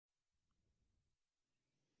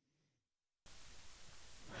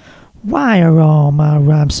Why are all my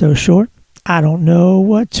rhymes so short? I don't know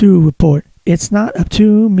what to report. It's not up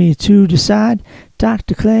to me to decide.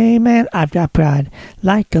 Dr. Clayman, I've got pride.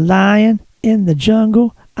 Like a lion in the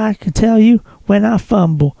jungle, I can tell you when I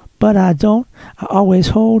fumble, but I don't. I always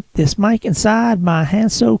hold this mic inside my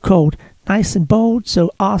hand so cold. Nice and bold, so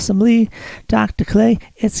awesomely. Dr. Clay,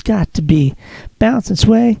 it's got to be. Bounce and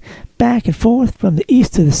sway, back and forth, from the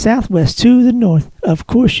east to the south, west to the north. Of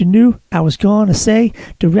course you knew I was gonna say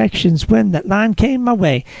directions when that line came my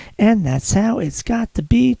way. And that's how it's got to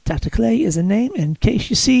be. Dr. Clay is a name in case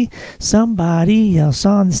you see somebody else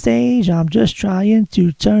on the stage. I'm just trying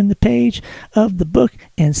to turn the page of the book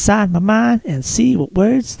inside my mind and see what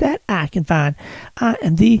words that I can find. I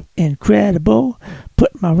am the incredible.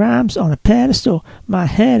 Put my rhymes on a pedestal. My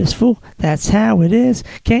head is full. That's how it is.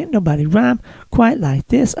 Can't nobody rhyme quite like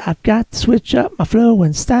this. I've got to switch up my flow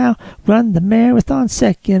and style. Run the marathon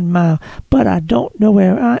second mile. But I don't know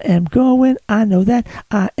where I am going. I know that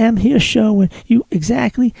I am here showing you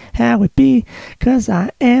exactly how it be. 'Cause I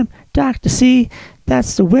am Dr. C.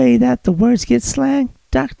 That's the way that the words get slang.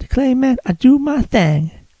 Dr. Clayman, I do my thing.